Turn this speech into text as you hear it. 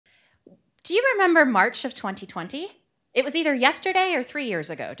Do you remember March of 2020? It was either yesterday or 3 years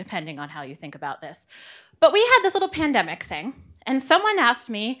ago, depending on how you think about this. But we had this little pandemic thing, and someone asked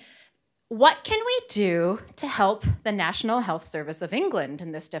me, what can we do to help the National Health Service of England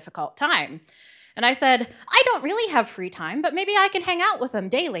in this difficult time? And I said, I don't really have free time, but maybe I can hang out with them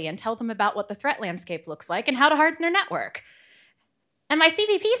daily and tell them about what the threat landscape looks like and how to harden their network. And my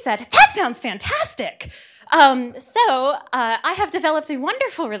CVP said, that sounds fantastic. I have developed a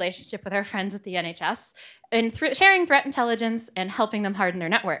wonderful relationship with our friends at the NHS in sharing threat intelligence and helping them harden their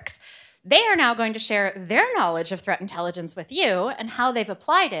networks. They are now going to share their knowledge of threat intelligence with you and how they've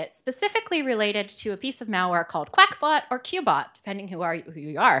applied it, specifically related to a piece of malware called Qakbot or Qbot, depending who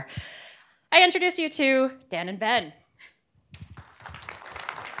you are. I introduce you to Dan and Ben.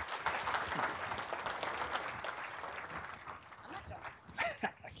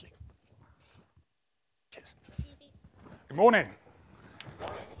 Thank you. Cheers. Good morning.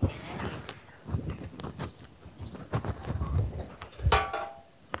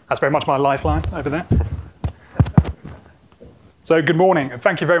 That's very much my lifeline over there. So good morning, and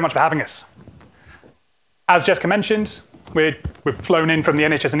thank you very much for having us. As Jessica mentioned, we've flown in from the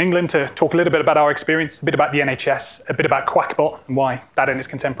NHS in England to talk a little bit about our experience, a bit about the NHS, a bit about Qakbot, and why that and its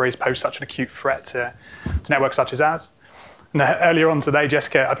contemporaries pose such an acute threat to networks such as ours. And earlier on today,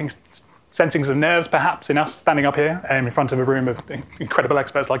 Jessica, I think, sensing some nerves perhaps in us standing up here in front of a room of incredible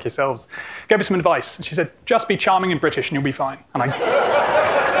experts like yourselves, gave us some advice. And she said, just be charming and British and you'll be fine. And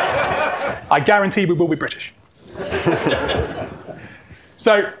I guarantee we will be British.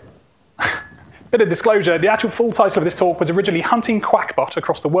 So, bit of disclosure, the actual full title of this talk was originally Hunting Qakbot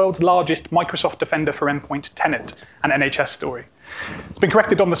Across the World's Largest Microsoft Defender for Endpoint Tenant, an NHS story. It's been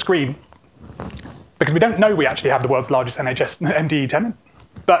corrected on the screen because we don't know we actually have the world's largest NHS MDE tenant,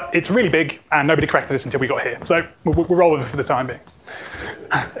 but it's really big and nobody corrected us until we got here. So we'll roll with it for the time being.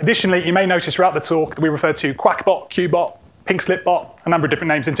 Additionally, you may notice throughout the talk that we refer to Qakbot, Qbot, Pink Slip Bot, a number of different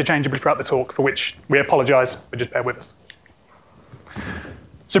names interchangeably throughout the talk, for which we apologise, but just bear with us.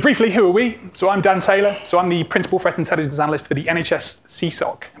 So briefly, who are we? So I'm Dan Taylor. So I'm the Principal Threat Intelligence Analyst for the NHS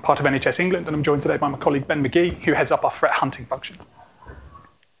CSOC, part of NHS England, and I'm joined today by my colleague Ben Magee, who heads up our threat hunting function.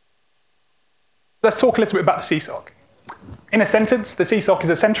 Let's talk a little bit about the CSOC. In a sentence, the CSOC is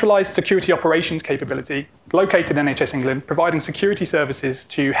a centralised security operations capability located in NHS England, providing security services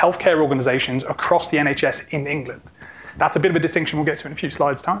to healthcare organisations across the NHS in England. That's a bit of a distinction we'll get to in a few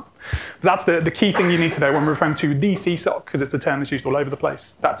slides' time. But that's the key thing you need to know when we're referring to the CSOC, because it's a term that's used all over the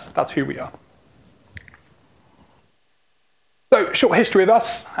place. That's who we are. So, short history of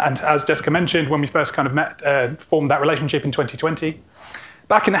us, and as Jessica mentioned, when we first kind of met, formed that relationship in 2020.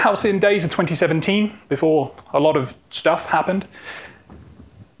 Back in the halcyon days of 2017, before a lot of stuff happened,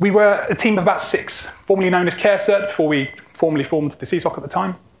 we were a team of about 6, formerly known as CareCert, before we formally formed the CSOC at the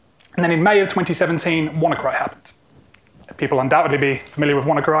time. And then in May of 2017, WannaCry happened. People undoubtedly be familiar with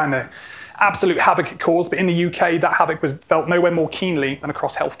WannaCry and the absolute havoc it caused, but in the UK, that havoc was felt nowhere more keenly than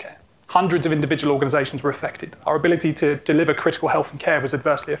across healthcare. Hundreds of individual organisations were affected. Our ability to deliver critical health and care was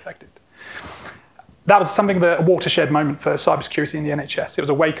adversely affected. That was something of a watershed moment for cybersecurity in the NHS. It was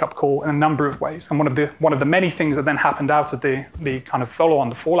a wake-up call in a number of ways, and one of the many things that then happened out of the kind of follow-on,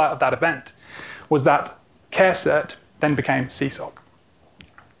 the fallout of that event, was that CareCert then became CSOC.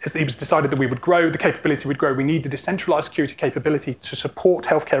 It was decided that we would grow, the capability would grow. We need the decentralized security capability to support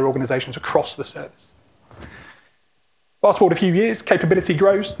healthcare organizations across the service. Fast forward a few years, capability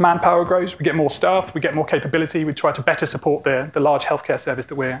grows, manpower grows, we get more staff, we get more capability, we try to better support the large healthcare service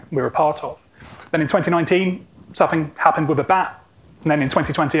that we're a part of. Then in 2019, something happened with a bat, and then in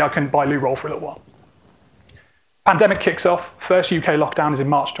 2020, I couldn't buy loo roll for a little while. Pandemic kicks off, first UK lockdown is in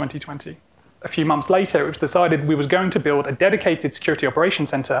March 2020. A few months later, it was decided we was going to build a dedicated security operations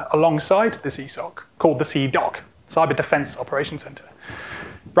centre alongside the CSOC, called the CDOC, Cyber Defence Operations Centre.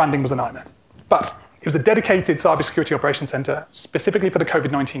 Branding was a nightmare. But it was a dedicated cybersecurity operations centre specifically for the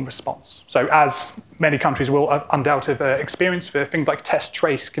COVID-19 response. So as many countries will undoubtedly experience for things like test,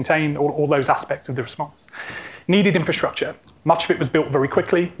 trace, contain, all those aspects of the response. Needed infrastructure. Much of it was built very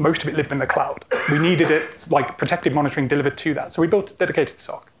quickly. Most of it lived in the cloud. We needed it, like protected monitoring delivered to that. So we built a dedicated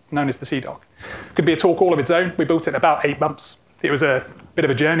SOC, known as the CDOC. Could be a talk all of its own. We built it in about 8 months. It was a bit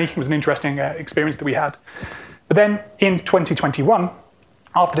of a journey. It was an interesting experience that we had. But then in 2021,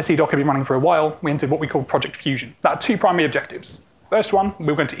 after the CDOC had been running for a while, we entered what we call Project Fusion. That had 2 primary objectives. First one, we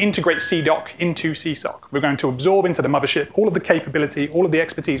were going to integrate CDOC into CSOC. We're going to absorb into the mothership all of the capability, all of the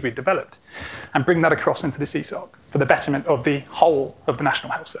expertise we've developed, and bring that across into the CSOC for the betterment of the whole of the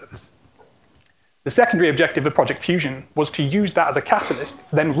National Health Service. The secondary objective of Project Fusion was to use that as a catalyst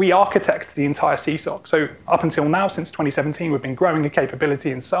to then re-architect the entire CSOC. So up until now, since 2017, we've been growing the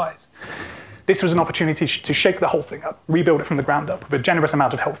capability in size. this was an opportunity to shake the whole thing up, rebuild it from the ground up with a generous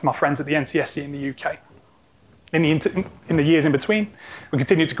amount of help from our friends at the NCSC in the UK. In the years in between, we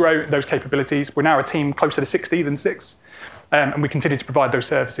continued to grow those capabilities. We're now a team closer to 60 than 6, and we continue to provide those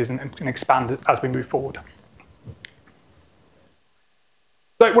services and expand as we move forward.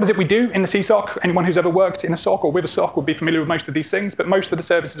 So what is it we do in the CSOC? Anyone who's ever worked in a SOC or with a SOC will be familiar with most of these things, but most of the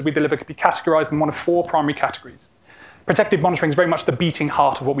services we deliver can be categorized in one of 4 primary categories. Protective monitoring is very much the beating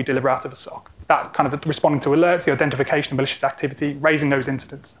heart of what we deliver out of a SOC. That kind of responding to alerts, the identification of malicious activity, raising those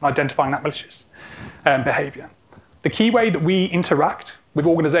incidents, and identifying that malicious behavior. The key way that we interact with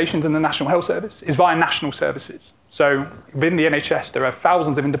organizations in the National Health Service is via national services. So within the NHS, there are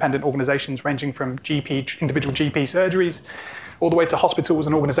thousands of independent organizations ranging from individual GP surgeries all the way to hospitals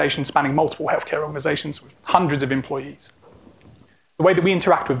and organizations spanning multiple healthcare organizations with hundreds of employees. The way that we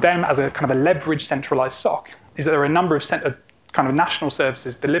interact with them as a kind of a leveraged centralized SOC is that there are a number of kind of national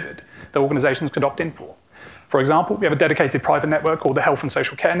services delivered that organizations could opt in for. For example, we have a dedicated private network called the Health and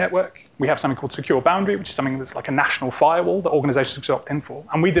Social Care Network. We have something called Secure Boundary, which is something that's like a national firewall that organizations could opt in for.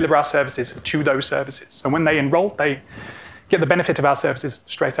 And we deliver our services to those services. So when they enroll, they get the benefit of our services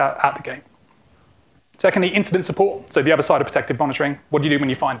straight out the gate. Secondly, incident support. So the other side of protective monitoring. What do you do when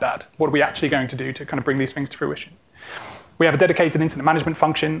you find bad? What are we actually going to do to kind of bring these things to fruition? We have a dedicated incident management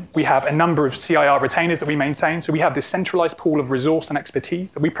function. We have a number of CIR retainers that we maintain. So we have this centralized pool of resource and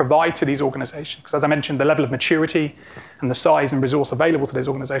expertise that we provide to these organizations. Because as I mentioned, the level of maturity and the size and resource available to those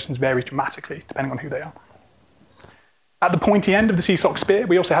organizations varies dramatically depending on who they are. At the pointy end of the CSOC spear,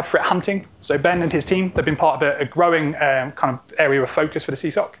 we also have threat hunting. So Ben and his team, they've been part of a growing kind of area of focus for the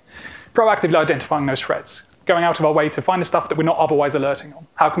CSOC, proactively identifying those threats, going out of our way to find the stuff that we're not otherwise alerting on.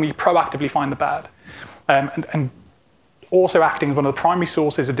 How can we proactively find the bad? And also acting as one of the primary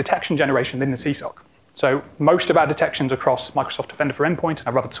sources of detection generation within the CSOC. So most of our detections across Microsoft Defender for Endpoint and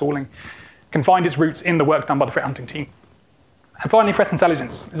our other tooling can find its roots in the work done by the threat hunting team. And finally, threat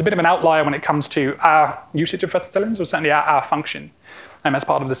intelligence is a bit of an outlier when it comes to our usage of threat intelligence, or certainly our function as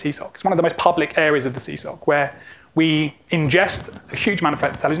part of the CSOC. It's one of the most public areas of the CSOC where we ingest a huge amount of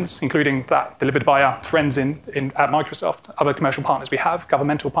threat intelligence, including that delivered by our friends at Microsoft, other commercial partners we have,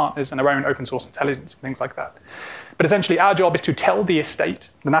 governmental partners, and our own open source intelligence, and things like that. But essentially, our job is to tell the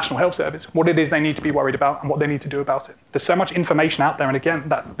estate, the National Health Service, what it is they need to be worried about and what they need to do about it. There's so much information out there, and again,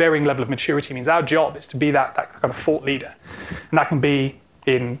 that varying level of maturity means our job is to be that kind of thought leader. And that can be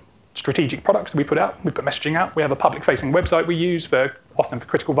in strategic products that we put out. We put messaging out. We have a public-facing website we use often for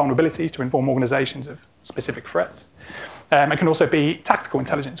critical vulnerabilities to inform organizations of specific threats. It can also be tactical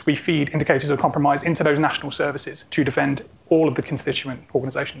intelligence. We feed indicators of compromise into those national services to defend all of the constituent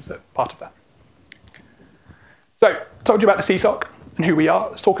organizations that are part of that. So, I told you about the CSOC and who we are.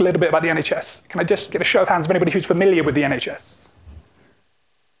 Let's talk a little bit about the NHS. Can I just get a show of hands of anybody who's familiar with the NHS?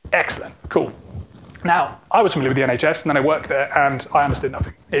 Excellent, cool. Now, I was familiar with the NHS, and then I worked there, and I understood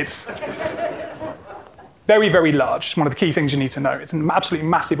nothing. It's very, very large. It's one of the key things you need to know. It's an absolutely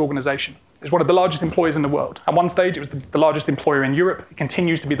massive organization. It's one of the largest employers in the world. At one stage, it was the largest employer in Europe. It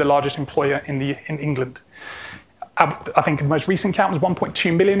continues to be the largest employer in England. I think the most recent count was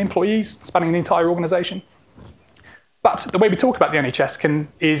 1.2 million employees, spanning the entire organization. But the way we talk about the NHS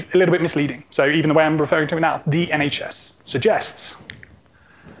is a little bit misleading. So even the way I'm referring to it now, the NHS suggests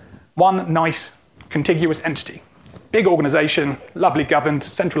one nice, contiguous entity. Big organization, lovely governed,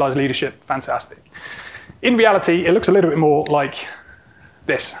 centralized leadership, fantastic. In reality, it looks a little bit more like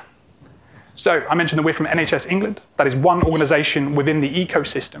this. So I mentioned that we're from NHS England. That is one organization within the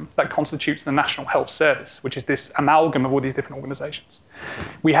ecosystem that constitutes the National Health Service, which is this amalgam of all these different organizations.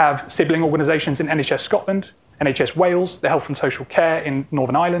 We have sibling organizations in NHS Scotland, NHS Wales, the Health and Social Care in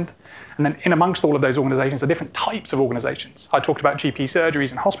Northern Ireland, and then in amongst all of those organisations are different types of organisations. I talked about GP surgeries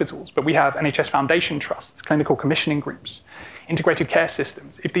and hospitals, but we have NHS Foundation trusts, clinical commissioning groups, integrated care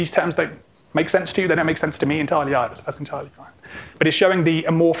systems. If these terms don't make sense to you, they don't make sense to me entirely either, so that's entirely fine. But it's showing the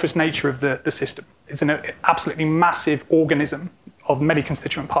amorphous nature of the system. It's an absolutely massive organism of many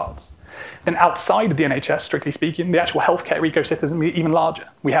constituent parts. Then outside of the NHS, strictly speaking, the actual healthcare ecosystem is even larger.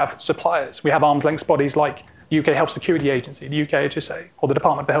 We have suppliers, we have arm's length bodies like UK Health Security Agency, the UK HSA, or the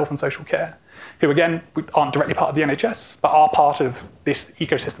Department for Health and Social Care, who again aren't directly part of the NHS, but are part of this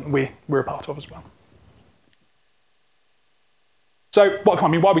ecosystem we're a part of as well. So why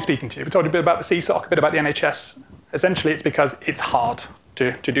are we speaking to you? We told you a bit about the CSOC, a bit about the NHS. Essentially, it's because it's hard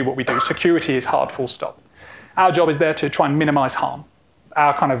to do what we do. Security is hard, full stop. Our job is there to try and minimize harm.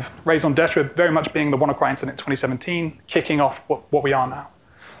 Our kind of raison d'etre very much being the WannaCry incident in 2017, kicking off what we are now.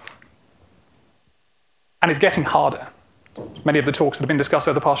 And it's getting harder. Many of the talks that have been discussed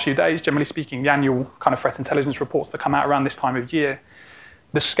over the past few days, generally speaking, the annual kind of threat intelligence reports that come out around this time of year,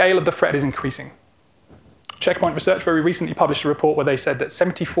 the scale of the threat is increasing. Checkpoint Research very recently published a report where they said that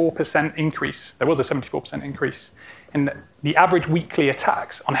 74% increase, there was a 74% increase in the average weekly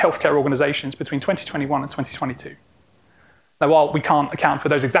attacks on healthcare organizations between 2021 and 2022. Now, while we can't account for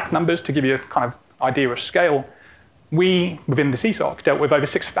those exact numbers to give you a kind of idea of scale, we, within the CSOC, dealt with over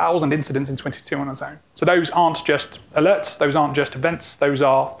 6,000 incidents in 2022 on its own. So those aren't just alerts, those aren't just events, those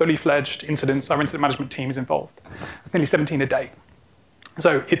are fully fledged incidents. Our incident management team is involved. It's nearly 17 a day.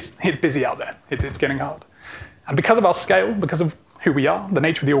 So it's busy out there. It's getting hard. And because of our scale, because of who we are, the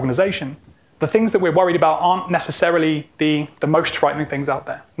nature of the organization, the things that we're worried about aren't necessarily the most frightening things out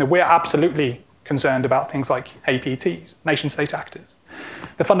there. Now, we're absolutely concerned about things like APTs, nation-state actors.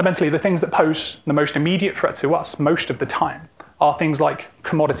 But fundamentally, the things that pose the most immediate threat to us most of the time are things like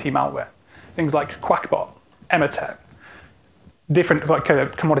commodity malware, things like Qakbot, Emotet, different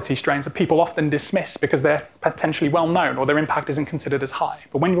commodity strains that people often dismiss because they're potentially well-known or their impact isn't considered as high.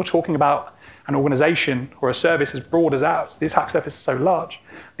 But when you're talking about an organization or a service as broad as ours, the attack surface is so large,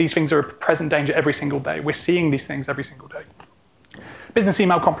 these things are a present danger every single day. We're seeing these things every single day. Business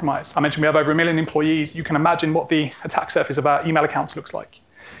email compromise. I mentioned we have over 1 million employees. You can imagine what the attack surface of our email accounts looks like.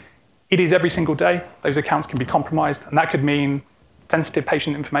 It is every single day. Those accounts can be compromised, and that could mean sensitive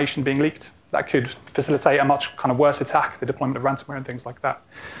patient information being leaked. That could facilitate a much kind of worse attack, the deployment of ransomware and things like that.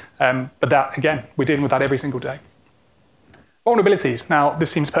 But that, again, we're dealing with that every single day. Vulnerabilities. Now,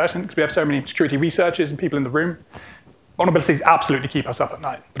 this seems pertinent because we have so many security researchers and people in the room. Vulnerabilities absolutely keep us up at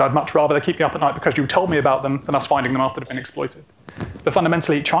night, but I'd much rather they keep me up at night because you told me about them than us finding them after they've been exploited. But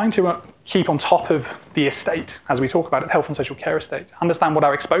fundamentally, trying to keep on top of the estate, as we talk about it, health and social care estate, understand what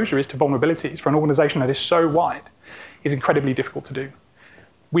our exposure is to vulnerabilities for an organization that is so wide is incredibly difficult to do.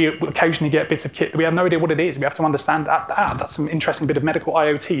 We occasionally get bits of kit that we have no idea what it is. We have to understand that. That's some interesting bit of medical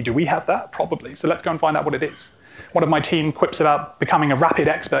IoT. Do we have that? Probably. So let's go and find out what it is. One of my team quips about becoming a rapid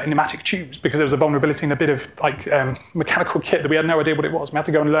expert in pneumatic tubes because there was a vulnerability in a bit of mechanical kit that we had no idea what it was. We had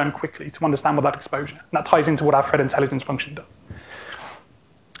to go and learn quickly to understand what that exposure. And that ties into what our threat intelligence function does.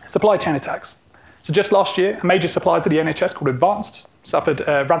 Supply chain attacks. So just last year, a major supplier to the NHS called Advanced suffered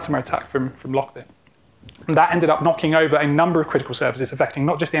a ransomware attack from Lockbit. And that ended up knocking over a number of critical services affecting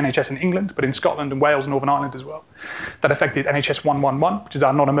not just the NHS in England, but in Scotland and Wales and Northern Ireland as well. That affected NHS 111, which is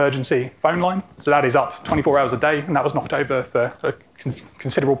our non-emergency phone line. So that is up 24 hours a day, and that was knocked over for a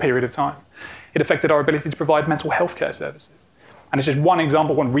considerable period of time. It affected our ability to provide mental health care services. And it's just one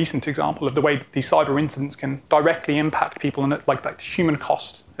example, one recent example of the way these cyber incidents can directly impact people and like the human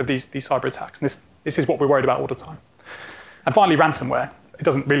cost of these cyber attacks. And this is what we're worried about all the time. And finally, ransomware. It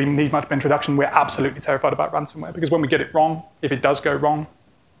doesn't really need much of an introduction. We're absolutely terrified about ransomware because when we get it wrong, if it does go wrong,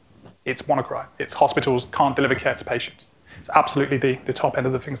 it's WannaCry. It's hospitals can't deliver care to patients. It's absolutely the top end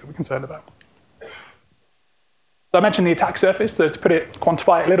of the things that we're concerned about. So I mentioned the attack surface. So to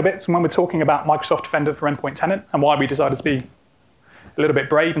quantify it a little bit, so when we're talking about Microsoft Defender for Endpoint Tenant and why we decided to be a little bit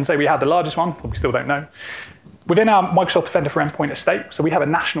brave and say we had the largest one, but we still don't know. Within our Microsoft Defender for Endpoint estate, so we have a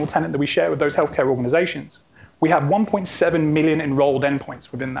national tenant that we share with those healthcare organizations. We have 1.7 million enrolled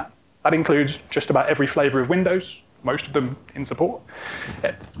endpoints within that. That includes just about every flavor of Windows, most of them in support.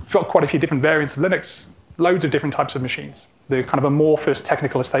 We've got quite a few different variants of Linux, loads of different types of machines, the kind of amorphous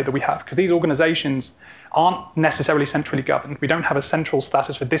technical estate that we have, because these organizations aren't necessarily centrally governed. We don't have a central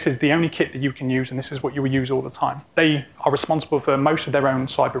status for this is the only kit that you can use and this is what you will use all the time. They are responsible for most of their own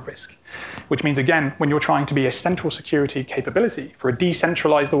cyber risk, which means, again, when you're trying to be a central security capability for a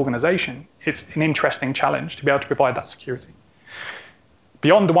decentralized organization, it's an interesting challenge to be able to provide that security.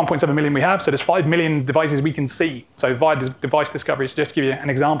 Beyond the 1.7 million we have, so there's 5 million devices we can see. So via device discovery, to just give you an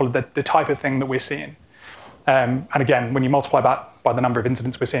example of the type of thing that we're seeing. And again, when you multiply that by the number of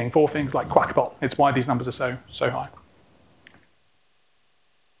incidents we're seeing for things like Qakbot, it's why these numbers are so high.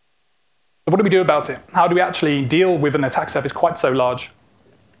 So what do we do about it? How do we actually deal with an attack surface quite so large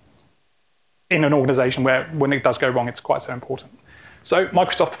in an organization where when it does go wrong, it's quite so important? So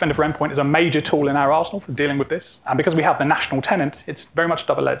Microsoft Defender for Endpoint is a major tool in our arsenal for dealing with this. And because we have the national tenant, it's very much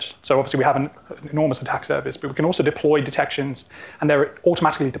double-edged. So obviously we have an enormous attack surface, but we can also deploy detections, and they're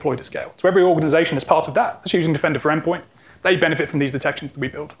automatically deployed at scale. So every organization as part of that that's using Defender for Endpoint, they benefit from these detections that we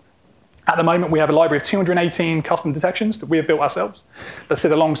build. At the moment, we have a library of 218 custom detections that we have built ourselves that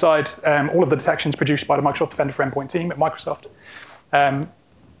sit alongside all of the detections produced by the Microsoft Defender for Endpoint team at Microsoft.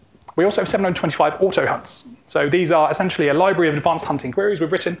 We also have 725 auto hunts. So these are essentially a library of advanced hunting queries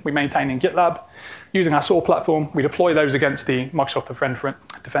we've written, we maintain in GitLab. Using our SOAR platform, we deploy those against the Microsoft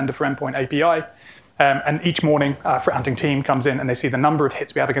Defender for Endpoint API. And each morning, our threat hunting team comes in and they see the number of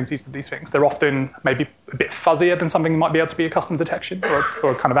hits we have against each of these things. They're often maybe a bit fuzzier than something that might be able to be a custom detection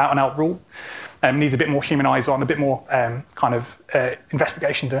or a kind of out-and-out rule. needs a bit more human eyes on, a bit more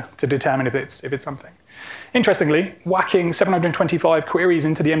investigation to determine if it's something. Interestingly, whacking 725 queries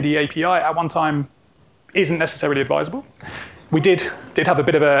into the MD API at one time isn't necessarily advisable. We did have a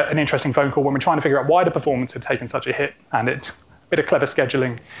bit of an interesting phone call when we're trying to figure out why the performance had taken such a hit, and a bit of clever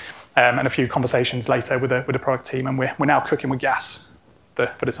scheduling and a few conversations later with the product team, and we're now cooking with gas,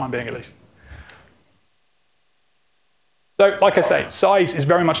 for the time being at least. So, like I say, size is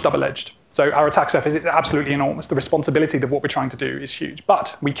very much double-edged. So our attack surface is absolutely enormous. The responsibility of what we're trying to do is huge.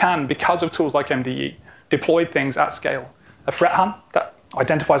 But we can, because of tools like MDE, deploy things at scale. A threat hunt that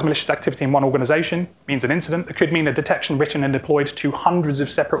identifies malicious activity in one organization means an incident. It could mean a detection written and deployed to hundreds of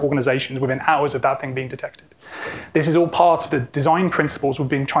separate organizations within hours of that thing being detected. This is all part of the design principles we've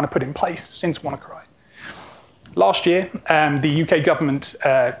been trying to put in place since WannaCry. Last year, the UK government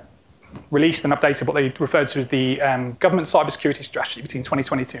released and updated what they referred to as the government cybersecurity strategy between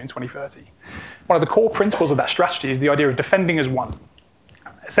 2022 and 2030. One of the core principles of that strategy is the idea of defending as one.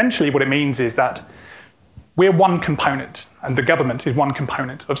 Essentially, what it means is that we're one component, and the government is one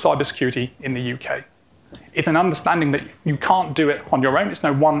component of cybersecurity in the UK. It's an understanding that you can't do it on your own. It's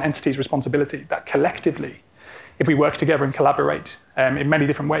no one entity's responsibility. That collectively, if we work together and collaborate in many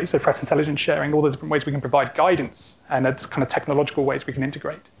different ways, so threat intelligence sharing, all the different ways we can provide guidance, and the kind of technological ways we can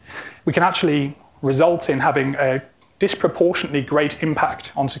integrate, we can actually result in having a disproportionately great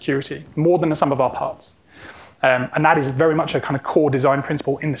impact on security, more than the sum of our parts. And that is very much a kind of core design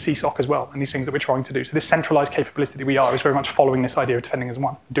principle in the CSOC as well, and these things that we're trying to do. So this centralized capability that we are is very much following this idea of defending as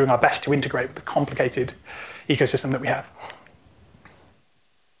one, doing our best to integrate with the complicated ecosystem that we have.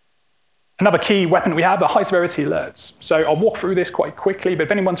 Another key weapon we have are high severity alerts. So I'll walk through this quite quickly, but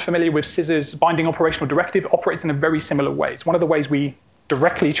if anyone's familiar with Scissor's binding operational directive, it operates in a very similar way. It's one of the ways we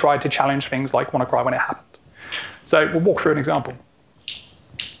directly tried to challenge things like WannaCry when it happened. So we'll walk through an example.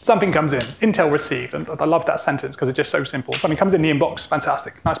 Something comes in, Intel received, and I love that sentence because it's just so simple. Something comes in the inbox,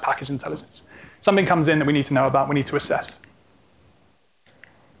 fantastic, nice package intelligence. Something comes in that we need to know about, we need to assess.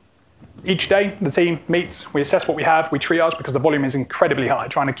 Each day, the team meets, we assess what we have, we triage because the volume is incredibly high.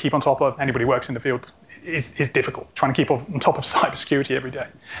 Trying to keep on top of anybody who works in the field is difficult. Trying to keep on top of cybersecurity every day.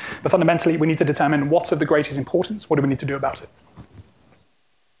 But fundamentally, we need to determine what's of the greatest importance, what do we need to do about it.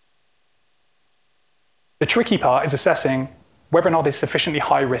 The tricky part is assessing whether or not it's sufficiently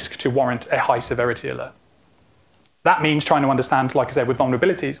high risk to warrant a high severity alert. That means trying to understand, like I said, with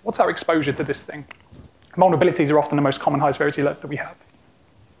vulnerabilities, what's our exposure to this thing? Vulnerabilities are often the most common high severity alerts that we have.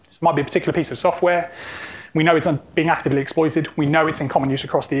 So it might be a particular piece of software. We know it's being actively exploited. We know it's in common use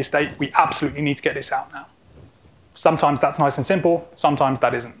across the estate. We absolutely need to get this out now. Sometimes that's nice and simple. Sometimes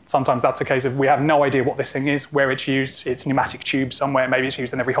that isn't. Sometimes that's a case of we have no idea what this thing is, where it's used. It's pneumatic tube somewhere. Maybe it's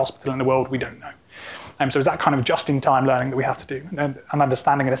used in every hospital in the world. We don't know. So it's that kind of just-in-time learning that we have to do and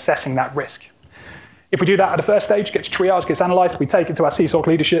understanding and assessing that risk. If we do that at the first stage, gets triaged, gets analysed, we take it to our CSOC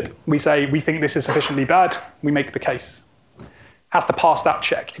leadership, we say, we think this is sufficiently bad, we make the case. Has to pass that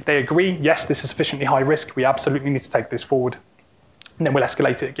check. If they agree, yes, this is sufficiently high risk, we absolutely need to take this forward, and then we'll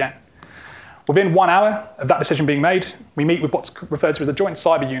escalate it again. Within 1 hour of that decision being made, we meet with what's referred to as a joint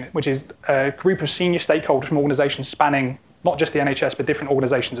cyber unit, which is a group of senior stakeholders from organisations spanning not just the NHS, but different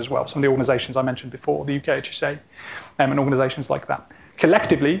organisations as well. Some of the organisations I mentioned before, the UK HSA, and organisations like that.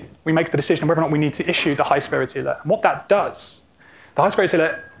 Collectively, we make the decision whether or not we need to issue the high severity alert. And what that does, the high severity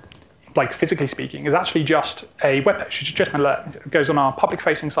alert, like physically speaking, is actually just a web page. It's just an alert. It goes on our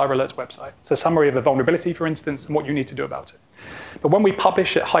public-facing cyber alerts website. It's a summary of a vulnerability, for instance, and what you need to do about it. But when we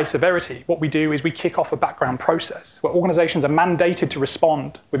publish at high severity, what we do is we kick off a background process where organisations are mandated to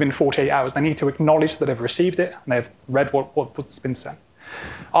respond within 48 hours. They need to acknowledge that they've received it and they've read what's been sent.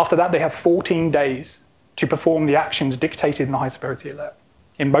 After that, they have 14 days to perform the actions dictated in the high severity alert.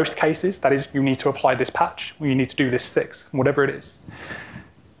 In most cases, that is, you need to apply this patch, or you need to do this fix, whatever it is.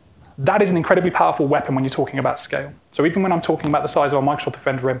 That is an incredibly powerful weapon when you're talking about scale. So even when I'm talking about the size of our Microsoft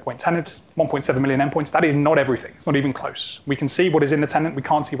Defender endpoint tenant, 1.7 million endpoints, that is not everything. It's not even close. We can see what is in the tenant, we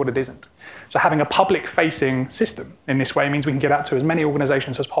can't see what it isn't. So having a public-facing system in this way means we can get out to as many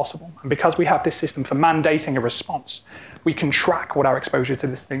organizations as possible. And because we have this system for mandating a response, we can track what our exposure to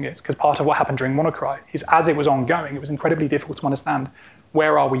this thing is. Because part of what happened during WannaCry is as it was ongoing, it was incredibly difficult to understand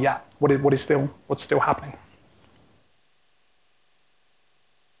where are we at, what's still happening.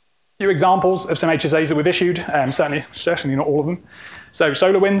 Few examples of some HSAs that we've issued, certainly not all of them. So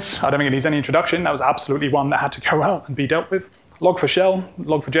SolarWinds, I don't think it needs any introduction. That was absolutely one that had to go out and be dealt with. Log4Shell,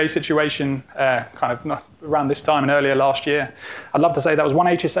 Log4j situation, kind of around this time and earlier last year. I'd love to say that was one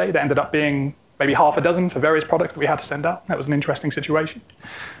HSA that ended up being maybe half a dozen for various products that we had to send out. That was an interesting situation.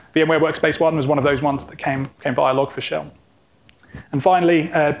 VMware Workspace 1 was one of those ones that came via Log4Shell. And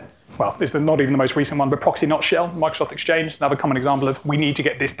finally, well, it's not even the most recent one, but proxy not shell, Microsoft Exchange, another common example of we need to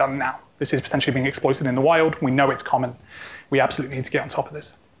get this done now. This is potentially being exploited in the wild. We know it's common. We absolutely need to get on top of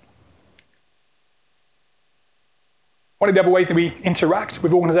this. One of the other ways that we interact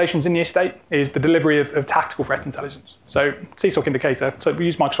with organizations in the estate is the delivery of tactical threat intelligence. So CSOC indicator, so we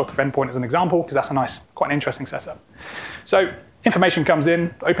use Microsoft Endpoint as an example because that's a nice, quite an interesting setup. So information comes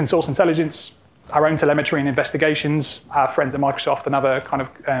in, open source intelligence, our own telemetry and investigations, our friends at Microsoft and other kind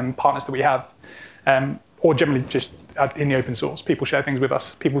of partners that we have, or generally just in the open source. People share things with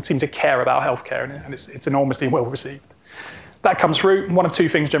us. People seem to care about healthcare, and it's enormously well received. That comes through. One of two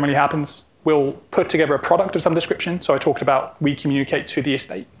things generally happens. We'll put together a product of some description. So I talked about we communicate to the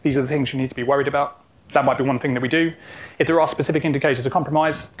estate. These are the things you need to be worried about. That might be one thing that we do. If there are specific indicators of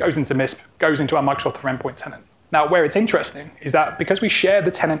compromise, goes into MISP, goes into our Microsoft Endpoint tenant. Now, where it's interesting is that because we share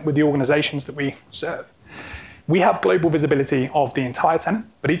the tenant with the organizations that we serve, we have global visibility of the entire tenant,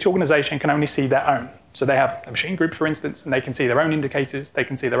 but each organization can only see their own. So they have a machine group, for instance, and they can see their own indicators, they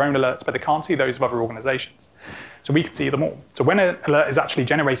can see their own alerts, but they can't see those of other organizations. So we can see them all. So when an alert is actually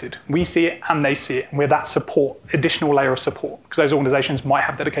generated, we see it and they see it, and we're that support, additional layer of support, because those organizations might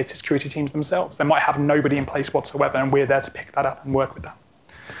have dedicated security teams themselves. They might have nobody in place whatsoever, and we're there to pick that up and work with that.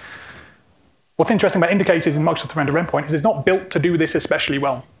 What's interesting about indicators in Microsoft Endpoint is it's not built to do this especially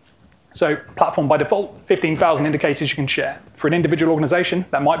well. So platform by default, 15,000 indicators you can share. For an individual organization,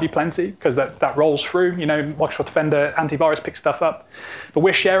 that might be plenty because that rolls through. You know, Microsoft Defender, antivirus picks stuff up. But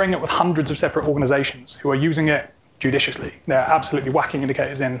we're sharing it with hundreds of separate organizations who are using it judiciously. They're absolutely whacking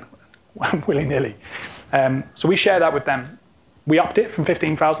indicators in willy-nilly. So we share that with them. We upped it from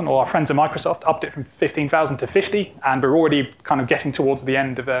 15,000, or our friends at Microsoft upped it from 15,000 to 50, and we're already kind of getting towards the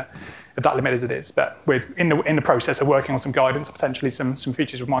end of that limit as it is. But we're in the process of working on some guidance, potentially some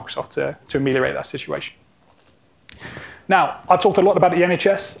features with Microsoft to ameliorate that situation. Now, I've talked a lot about the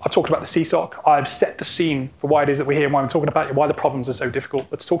NHS. I've talked about the CSOC. I've set the scene for why it is that we're here and why I'm talking about it, why the problems are so difficult.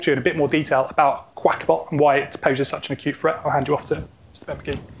 But to talk to you in a bit more detail about Qakbot and why it poses such an acute threat, I'll hand you off to Mr.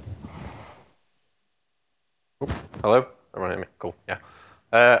 Magee. Hello, everyone hear me? Cool, yeah.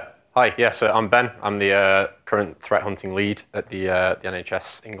 Hi, yeah, so I'm Ben. I'm the current threat hunting lead at the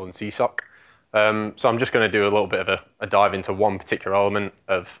NHS England CSOC. So I'm just going to do a little bit of a dive into one particular element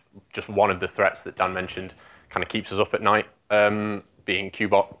of just one of the threats that Dan mentioned kind of keeps us up at night, being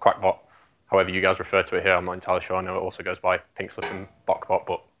Qbot, Qakbot, however you guys refer to it here. I'm not entirely sure. I know it also goes by Pinkslip and Botbot,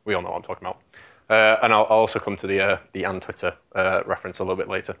 but we all know what I'm talking about. And I'll also come to the and Twitter reference a little bit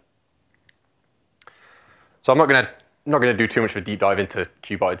later. So I'm not going to do too much of a deep dive into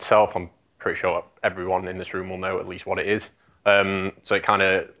Qbot itself. I'm pretty sure everyone in this room will know at least what it is. So it kind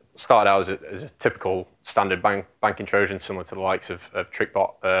of started out as a typical standard banking Trojan, similar to the likes of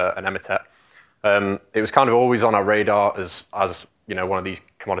TrickBot and Emitet. It was kind of always on our radar as you know, one of these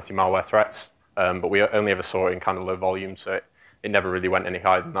commodity malware threats, but we only ever saw it in kind of low volume, so it never really went any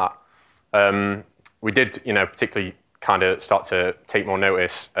higher than that. We did, you know, particularly kind of start to take more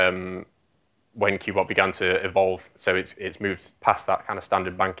notice when Qbot began to evolve. So it's moved past that kind of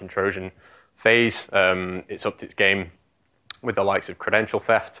standard banking Trojan phase. It's upped its game with the likes of credential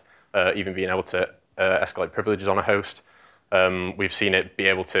theft, even being able to escalate privileges on a host. We've seen it be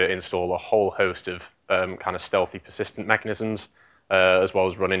able to install a whole host of kind of stealthy persistent mechanisms, as well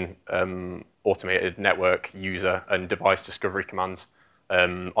as running automated network user and device discovery commands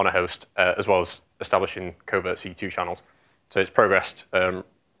on a host, as well as establishing covert C2 channels. So it's progressed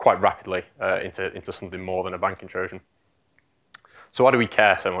quite rapidly into something more than a banking Trojan. So why do we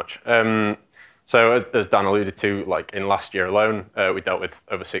care so much? So as Dan alluded to, like in last year alone, we dealt with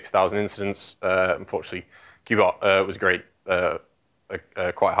over 6,000 incidents. Unfortunately, Qbot was great, quite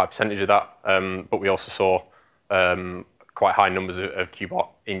a high percentage of that, but we also saw quite high numbers of Qbot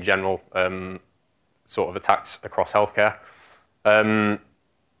in general, sort of attacks across healthcare.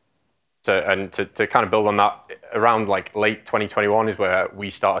 To kind of build on that, around like late 2021 is where we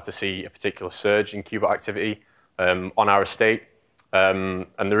started to see a particular surge in Qbot activity on our estate. And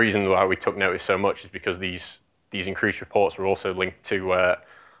the reason why we took notice so much is because these increased reports were also linked to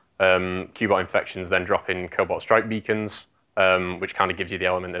Qbot infections then dropping Cobot strike beacons, which kind of gives you the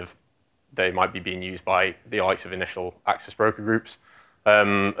element of they might be being used by the likes of initial access broker groups,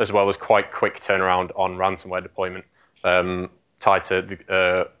 as well as quite quick turnaround on ransomware deployment tied to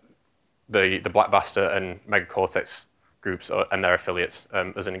the Blackbuster and Megacortex groups and their affiliates,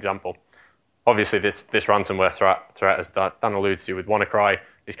 as an example. Obviously, this ransomware threat, as Dan alluded to with WannaCry,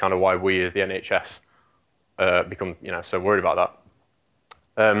 is kind of why we as the NHS become so worried about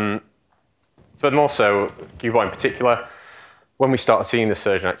that. Furthermore, so Qbot in particular, when we started seeing this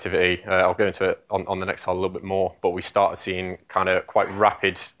surge in activity, I'll go into it on the next slide a little bit more, but we started seeing kind of quite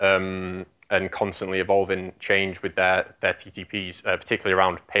rapid and constantly evolving change with their TTPs, particularly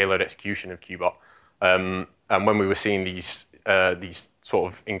around payload execution of Qakbot. And when we were seeing these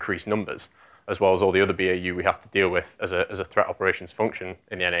sort of increased numbers, as well as all the other BAU we have to deal with as a threat operations function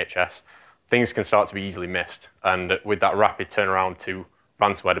in the NHS, things can start to be easily missed. And with that rapid turnaround to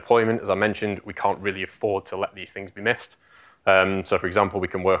ransomware deployment, as I mentioned, we can't really afford to let these things be missed. So for example, we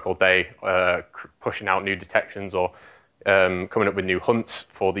can work all day pushing out new detections or coming up with new hunts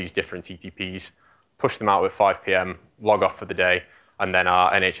for these different TTPs, push them out at 5 p.m, log off for the day, and then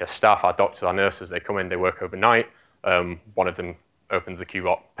our NHS staff, our doctors, our nurses, they come in, they work overnight. One of them opens the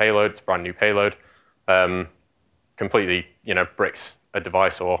Qakbot payload, it's a brand new payload, completely bricks a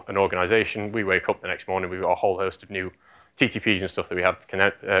device or an organization. We wake up the next morning, we've got a whole host of new TTPs and stuff that we have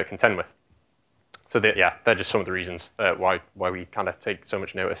to contend with. So they're just some of the reasons why we kind of take so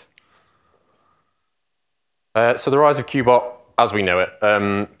much notice. So the rise of Qakbot as we know it.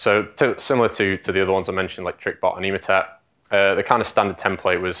 Similar to the other ones I mentioned, like TrickBot and Emotet, the kind of standard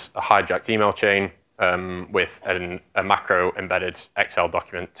template was a hijacked email chain with a macro embedded Excel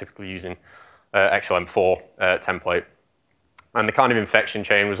document, typically using XLM4 template. And the kind of infection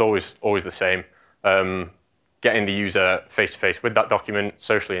chain was always the same. Getting the user face-to-face with that document,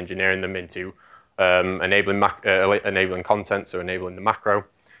 socially engineering them into enabling content, so enabling the macro.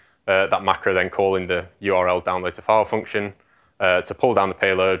 That macro then calling the URL download to file function to pull down the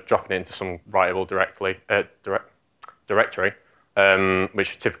payload, dropping it into some writable directory,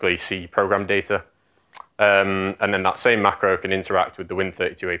 which typically see program data. And then that same macro can interact with the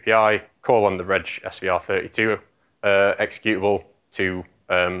Win32 API, call on the reg SVR32 executable to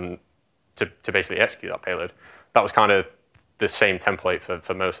basically execute that payload. That was kind of the same template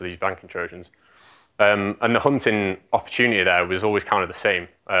for most of these banking Trojans. And the hunting opportunity there was always kind of the same.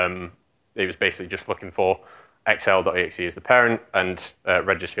 It was basically just looking for xl.exe as the parent and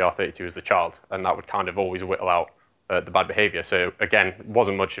regsvr32 as the child. And that would kind of always whittle out the bad behavior. So again, it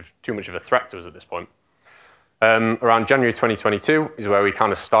wasn't too much of a threat to us at this point. Around January 2022 is where we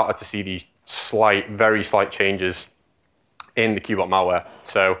kind of started to see these very slight changes in the Qakbot malware.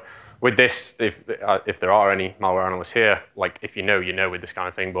 So with this, if there are any malware analysts here, like if you know with this kind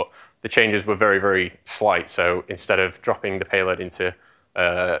of thing, but the changes were very, very slight. So instead of dropping the payload into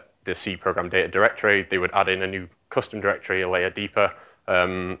the C program data directory, they would add in a new custom directory a layer deeper.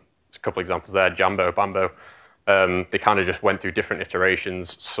 There's a couple examples there, Jambo, Bambo. They kind of just went through different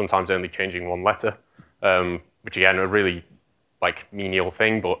iterations, sometimes only changing one letter, which again, a really like menial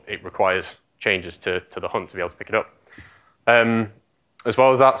thing, but it requires changes to the hunt to be able to pick it up. As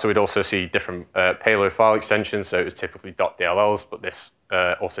well as that, so we'd also see different payload file extensions. So it was typically .dlls, but this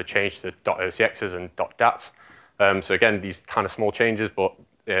also changed to .ocxs and .dats. So again, these kind of small changes, but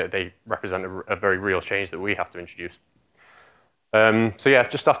they represent a very real change that we have to introduce. So yeah,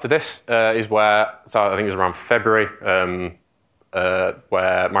 just after this is where, so I think it was around February,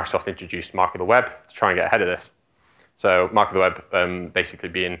 where Microsoft introduced Mark of the Web to try and get ahead of this. So Mark of the Web basically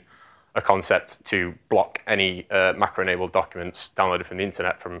being a concept to block any macro-enabled documents downloaded from the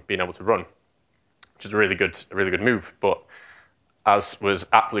internet from being able to run, which is a really good move. But as was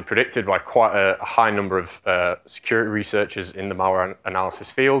aptly predicted by quite a high number of security researchers in the malware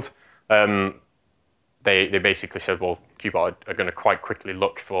analysis field, they basically said, well, Qakbot are going to quite quickly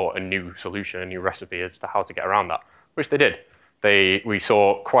look for a new solution, a new recipe as to how to get around that, which they did. We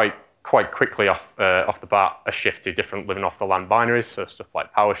saw quite quickly off the bat a shift to different living off the land binaries, so stuff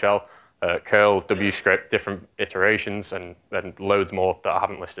like PowerShell, curl, WScript, different iterations, and loads more that I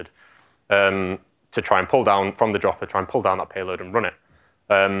haven't listed, to try and pull down from the dropper, try and pull down that payload and run it.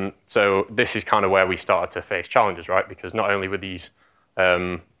 So this is kind of where we started to face challenges, right? Because not only were these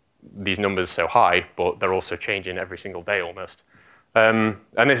numbers so high, but they're also changing every single day almost. And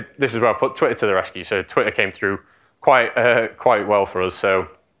this is where I put Twitter to the rescue. So Twitter came through quite well for us. So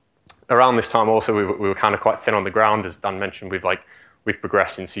around this time also, we were kind of quite thin on the ground. As Dan mentioned, we've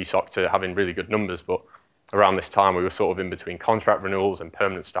progressed in CSOC to having really good numbers, but around this time we were sort of in between contract renewals and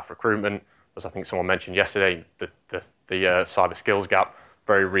permanent staff recruitment. As I think someone mentioned yesterday, the cyber skills gap,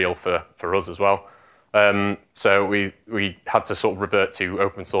 very real for us as well. So we had to sort of revert to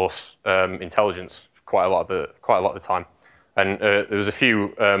open source intelligence for quite a lot of the time. And there was a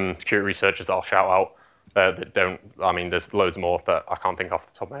few security researchers that I'll shout out that don't. I mean, there's loads more that I can't think off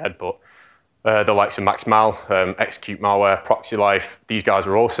the top of my head, but the likes of MaxMal, Execute Malware, Proxy Life, these guys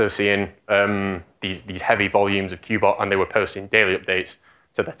were also seeing these heavy volumes of Qakbot, and they were posting daily updates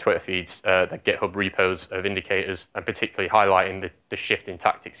to their Twitter feeds, their GitHub repos of indicators, and particularly highlighting the shift in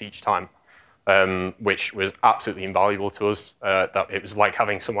tactics each time. which was absolutely invaluable to us. That it was like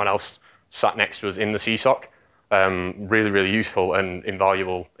having someone else sat next to us in the CSOC. Really, really useful and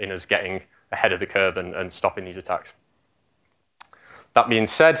invaluable in us getting ahead of the curve and stopping these attacks. That being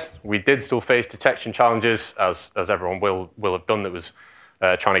said, we did still face detection challenges, as everyone will have done that was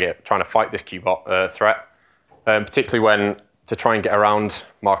trying to fight this Qakbot threat, particularly when to try and get around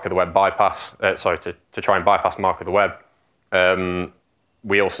mark of the web bypass. To try and bypass mark of the web.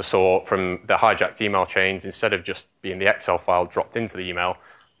 We also saw from the hijacked email chains, instead of just being the Excel file dropped into the email,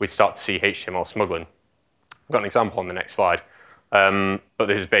 we'd start to see HTML smuggling. I've got an example on the next slide. But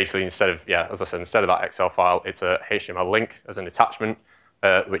this is basically instead of that Excel file, it's a HTML link as an attachment,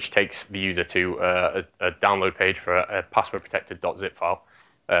 which takes the user to a download page for a password-protected .zip file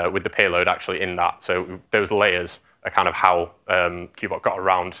with the payload actually in that. So those layers are kind of how Qakbot got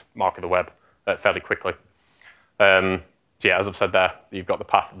around mark of the web fairly quickly. So yeah, as I've said there, you've got the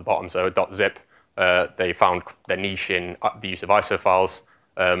path at the bottom. So .zip, they found their niche in the use of ISO files,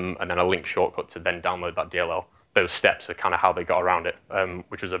 and then a link shortcut to then download that DLL. Those steps are kind of how they got around it,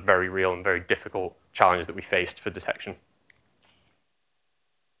 which was a very real and very difficult challenge that we faced for detection.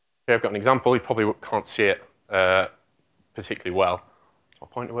 Okay, I've got an example. You probably can't see it particularly well. Does my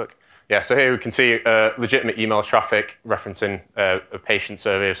pointer work? Yeah, so here we can see legitimate email traffic referencing a patient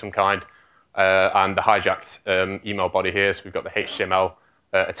survey of some kind, and the hijacked email body here. So we've got the HTML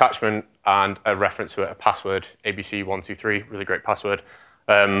attachment and a reference to a password, ABC123, really great password.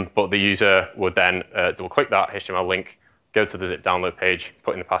 But the user would then double-click that HTML link, go to the zip download page,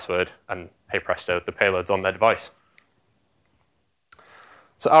 put in the password, and hey presto, the payload's on their device.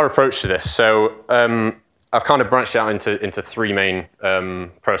 So our approach to this. So I've kind of branched out into three main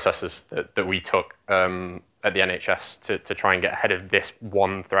processes that we took at the NHS to try and get ahead of this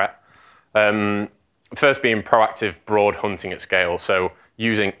one threat. First being proactive, broad hunting at scale. So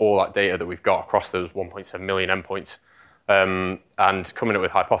using all that data that we've got across those 1.7 million endpoints, and coming up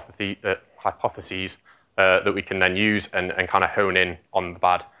with hypotheses that we can then use and kind of hone in on the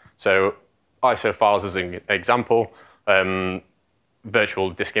bad. So ISO files as an example, virtual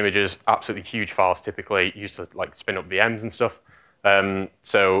disk images, absolutely huge files typically used to like spin up VMs and stuff.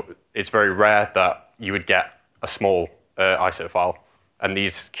 So it's very rare that you would get a small ISO file. And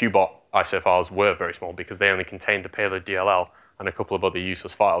these Qakbot ISO files were very small because they only contained the payload DLL and a couple of other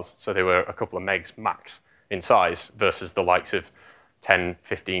useless files. So they were a couple of megs max in size versus the likes of 10,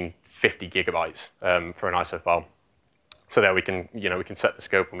 15, 50 gigabytes for an ISO file. So there we can set the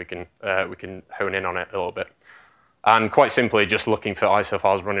scope and we can hone in on it a little bit. And quite simply, just looking for ISO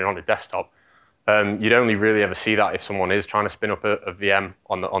files running on a desktop, you'd only really ever see that if someone is trying to spin up a VM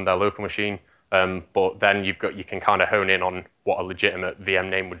on their local machine. But then you can kind of hone in on what a legitimate VM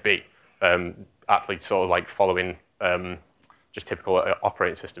name would be, actually sort of like following just typical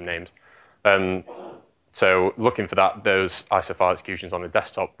operating system names. So looking for those ISO file executions on a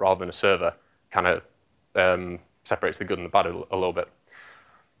desktop rather than a server kind of separates the good and the bad a little bit.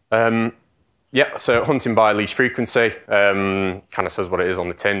 Yeah, so hunting by least frequency kind of says what it is on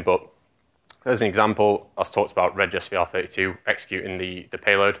the tin, but as an example, I talked about Reg SVR32 executing the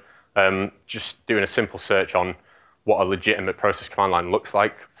payload. Just doing a simple search on what a legitimate process command line looks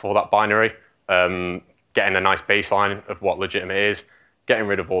like for that binary, getting a nice baseline of what legitimate is, getting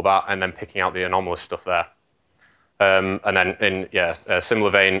rid of all that, and then picking out the anomalous stuff there. And then in a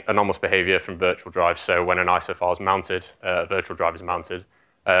similar vein, anomalous behavior from virtual drives. So when an ISO file is mounted, a virtual drive is mounted,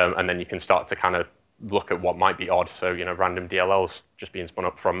 and then you can start to kind of look at what might be odd. So random DLLs just being spun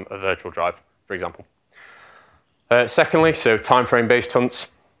up from a virtual drive, for example. Secondly, so time frame based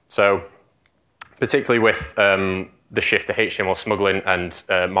hunts. So particularly with the shift to HTML smuggling and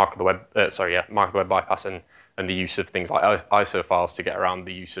mark of the web bypass and the use of things like ISO files to get around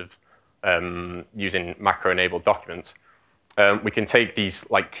the use of using macro-enabled documents, we can take these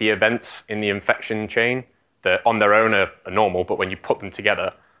like key events in the infection chain that on their own are normal, but when you put them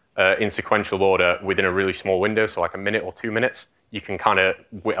together in sequential order within a really small window, so like a minute or 2 minutes, you can kind of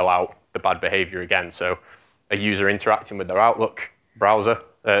whittle out the bad behavior again. So a user interacting with their Outlook browser,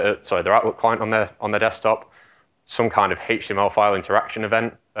 their Outlook client on their desktop, some kind of HTML file interaction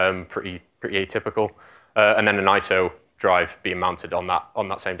event, pretty atypical, and then an ISO drive being mounted on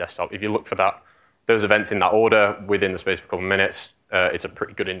that same desktop. If you look for those events in that order within the space of a couple of minutes, it's a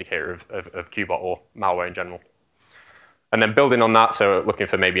pretty good indicator of Qakbot or malware in general. And then building on that, so looking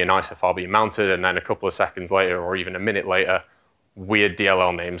for maybe an ISO file being mounted, and then a couple of seconds later or even a minute later, weird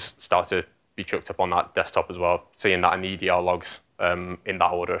DLL names start to be chucked up on that desktop as well. Seeing that in the EDR logs in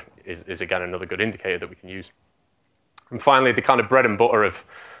that order is again another good indicator that we can use. And finally, the kind of bread and butter of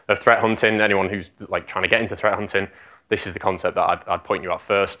threat hunting, anyone who's like trying to get into threat hunting, this is the concept that I'd point you at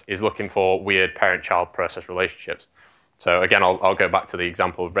first, is looking for weird parent-child process relationships. So again, I'll go back to the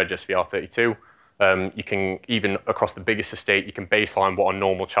example of regsvr32. You can, even across the biggest estate, you can baseline what a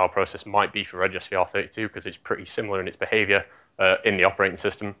normal child process might be for regsvr32 because it's pretty similar in its behavior in the operating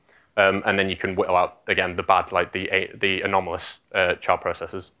system. And then you can whittle out, again, the bad, like the anomalous child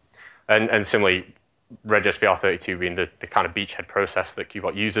processes. And similarly, regsvr32 being the kind of beachhead process that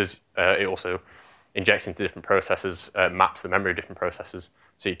Qakbot uses, it also injects into different processes, maps the memory of different processes,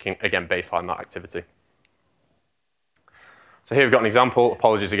 so you can, again, baseline that activity. So here we've got an example.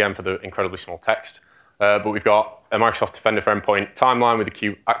 Apologies again for the incredibly small text. But we've got a Microsoft Defender for Endpoint timeline with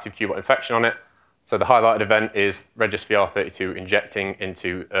a active Qakbot infection on it. So the highlighted event is regsvr32 injecting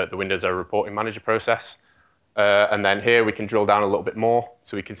into the Windows Error Reporting Manager process. And then here we can drill down a little bit more.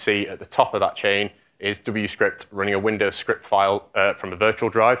 So we can see at the top of that chain is wscript running a Windows script file from a virtual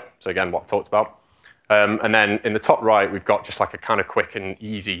drive. So again, what I talked about. And then in the top right, we've got just like a kind of quick and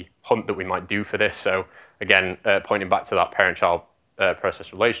easy hunt that we might do for this. So again, pointing back to that parent-child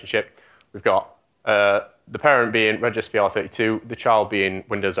process relationship, we've got the parent being regsvr32, the child being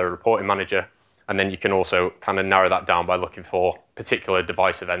Windows Error Reporting Manager, and then you can also kind of narrow that down by looking for particular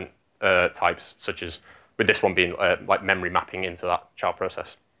device event types, such as with this one being like memory mapping into that child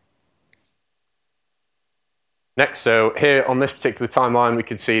process. Next, so here on this particular timeline, we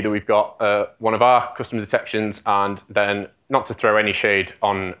can see that we've got one of our customer detections, and then not to throw any shade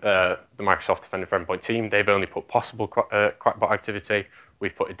on the Microsoft Defender for Endpoint team, they've only put possible Qakbot activity.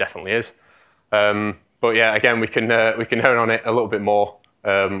 We've put it definitely is. But yeah, again, we can hone on it a little bit more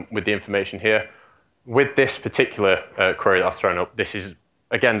with the information here. With this particular query that I've thrown up, this is,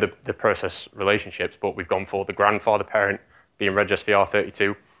 again, the process relationships, but we've gone for the grandfather parent being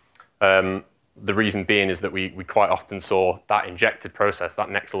regsvr32. The reason being is that we quite often saw that injected process, that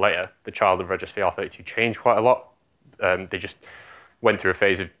next layer, the child of regsvr32 change quite a lot. They just went through a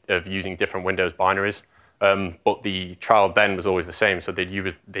phase of using different Windows binaries, but the child then was always the same, so they'd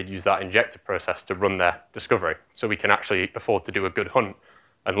use that injected process to run their discovery. So we can actually afford to do a good hunt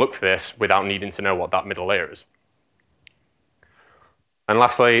and look for this without needing to know what that middle layer is. And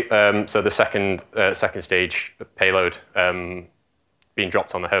lastly, so the second stage payload being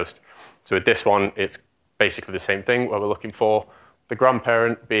dropped on the host. So with this one, it's basically the same thing where we're looking for the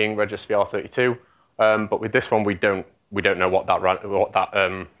grandparent being regsvr32, but with this one, we don't know what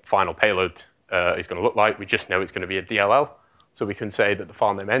that final payload is going to look like. We just know it's going to be a DLL, so we can say that the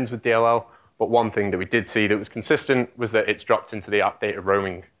file name ends with DLL. But one thing that we did see that was consistent was that it's dropped into the app data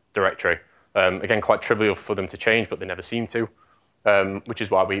roaming directory. Again, quite trivial for them to change, but they never seem to, which is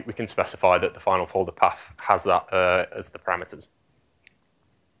why we can specify that the final folder path has that as the parameters.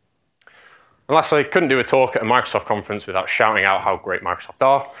 And lastly, couldn't do a talk at a Microsoft conference without shouting out how great Microsoft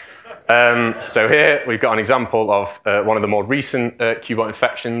are. So here we've got an example of one of the more recent Qakbot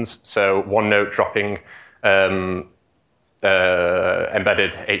infections. So OneNote dropping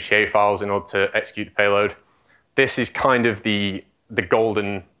embedded HCA files in order to execute the payload. This is kind of the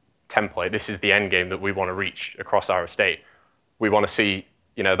golden template. This is the end game that we want to reach across our estate. We want to see,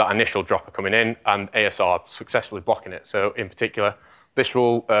 that initial dropper coming in and ASR successfully blocking it. So in particular, this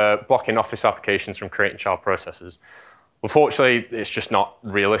will block in Office applications from creating child processes. Unfortunately, it's just not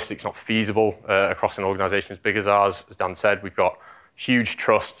realistic. It's not feasible across an organization as big as ours. As Dan said, we've got huge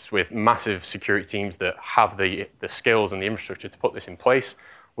trusts with massive security teams that have the skills and the infrastructure to put this in place.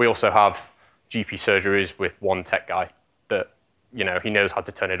 We also have GP surgeries with one tech guy that, he knows how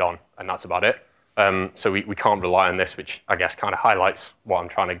to turn it on, and that's about it. So we can't rely on this, which I guess kind of highlights what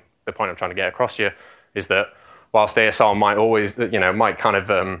the point I'm trying to get across here, is that whilst ASR might always, might kind of,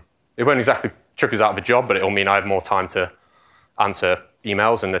 it won't exactly chuck us out of a job, but it'll mean I have more time to answer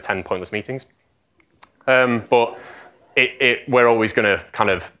emails and attend pointless meetings. But we're always going to kind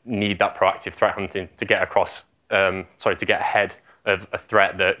of need that proactive threat hunting to get to get ahead of a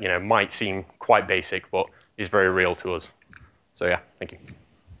threat that might seem quite basic, but is very real to us. So yeah, thank you.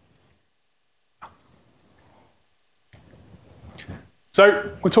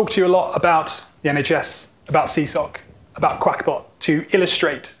 So we'll talk to you a lot about the NHS, about CSOC, about Qakbot to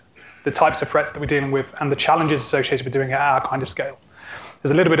illustrate the types of threats that we're dealing with and the challenges associated with doing it at our kind of scale.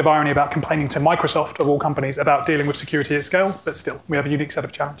 There's a little bit of irony about complaining to Microsoft, of all companies, about dealing with security at scale, but still, we have a unique set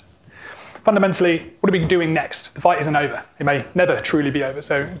of challenges. Fundamentally, what are we doing next? The fight isn't over. It may never truly be over.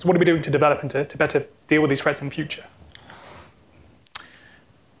 So what are we doing to develop and to better deal with these threats in the future?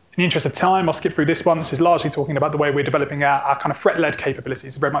 In the interest of time, I'll skip through this one. This is largely talking about the way we're developing our kind of threat-led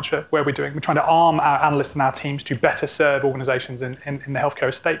capabilities, very much where we're doing. We're trying to arm our analysts and our teams to better serve organizations in the healthcare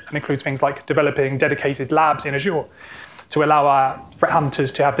estate. That includes things like developing dedicated labs in Azure to allow our threat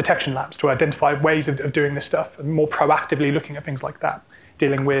hunters to have detection labs, to identify ways of doing this stuff, and more proactively looking at things like that,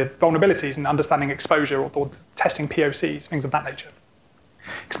 dealing with vulnerabilities and understanding exposure or testing POCs, things of that nature.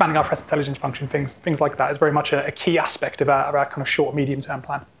 Expanding our threat intelligence function, things like that is very much a key aspect of our kind of short, medium-term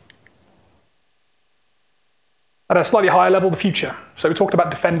plan. At a slightly higher level, the future. So we talked about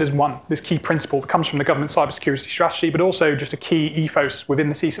Defenders 1, this key principle that comes from the government cybersecurity strategy, but also just a key ethos within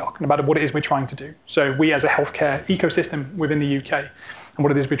the CSOC and about what it is we're trying to do. So we as a healthcare ecosystem within the UK and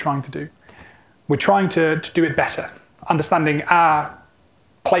what it is we're trying to do. We're trying to do it better, understanding our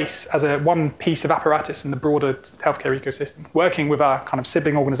place as one piece of apparatus in the broader healthcare ecosystem, working with our kind of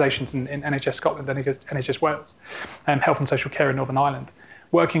sibling organisations in NHS Scotland and NHS Wales, Health and Social Care in Northern Ireland,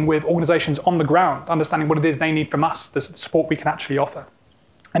 working with organisations on the ground, understanding what it is they need from us, the support we can actually offer,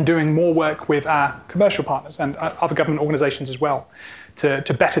 and doing more work with our commercial partners and other government organisations as well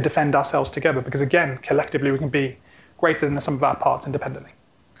to better defend ourselves together, because again, collectively we can be greater than the sum of our parts independently.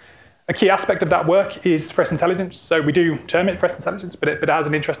 A key aspect of that work is threat intelligence. So we do term it threat intelligence, but it has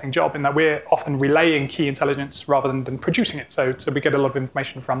an interesting job in that we're often relaying key intelligence rather than producing it. So we get a lot of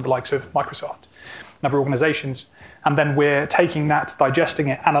information from the likes of Microsoft and other organisations. And then we're taking that, digesting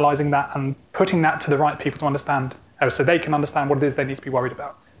it, analysing that, and putting that to the right people to understand, so they can understand what it is they need to be worried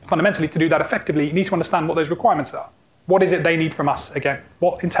about. Fundamentally, to do that effectively, you need to understand what those requirements are. What is it they need from us, again?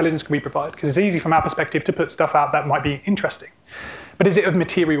 What intelligence can we provide? Because it's easy from our perspective to put stuff out that might be interesting. But is it of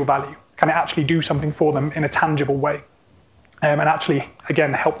material value? Can it actually do something for them in a tangible way? And actually,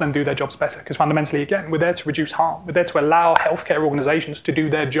 again, help them do their jobs better? Because fundamentally, again, we're there to reduce harm. We're there to allow healthcare organisations to do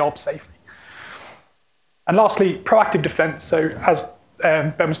their job safely. And lastly, proactive defence. So as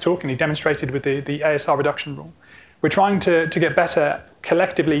Ben was talking, he demonstrated with the ASR reduction rule. We're trying to get better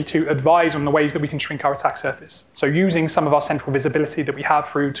collectively to advise on the ways that we can shrink our attack surface. So using some of our central visibility that we have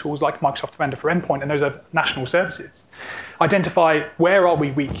through tools like Microsoft Defender for Endpoint, and those are national services. Identify where are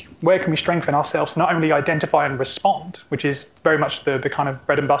we weak, where can we strengthen ourselves to not only identify and respond, which is very much the kind of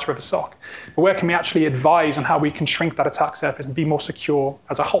bread and butter of the SOC, but where can we actually advise on how we can shrink that attack surface and be more secure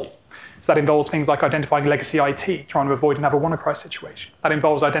as a whole. So that involves things like identifying legacy IT, trying to avoid another WannaCry situation. That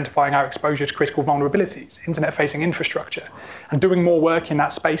involves identifying our exposure to critical vulnerabilities, internet-facing infrastructure, and doing more work in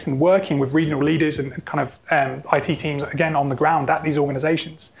that space and working with regional leaders and kind of IT teams, again, on the ground at these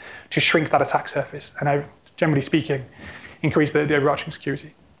organizations to shrink that attack surface and, generally speaking, increase the overarching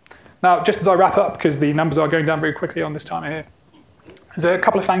security. Now, just as I wrap up, because the numbers are going down very quickly on this time here, there's a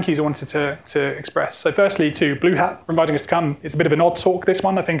couple of thank yous I wanted to express. So firstly, to BlueHat for inviting us to come. It's a bit of an odd talk, this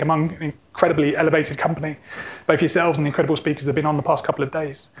one, I think, among an incredibly elevated company, both yourselves and the incredible speakers that have been on the past couple of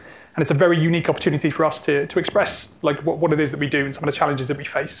days. And it's a very unique opportunity for us to express like what it is that we do and some of the challenges that we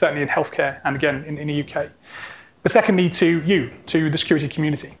face, certainly in healthcare and again in the UK. But secondly, to the security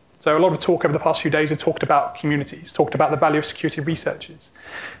community. So a lot of talk over the past few days have talked about communities, talked about the value of security researchers.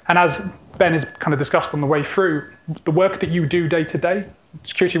 And as Ben has kind of discussed on the way through, the work that you do day to day,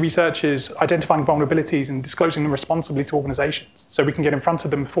 security researchers identifying vulnerabilities and disclosing them responsibly to organizations so we can get in front of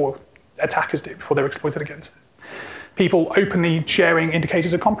them before attackers do, before they're exploited against us. People openly sharing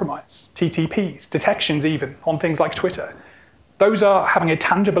indicators of compromise, TTPs, detections even on things like Twitter. Those are having a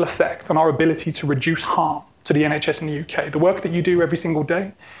tangible effect on our ability to reduce harm to the NHS in the UK. The work that you do every single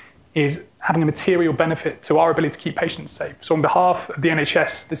day is having a material benefit to our ability to keep patients safe. So on behalf of the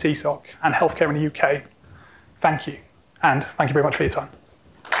NHS, the CSOC, and healthcare in the UK, thank you. And thank you very much for your time.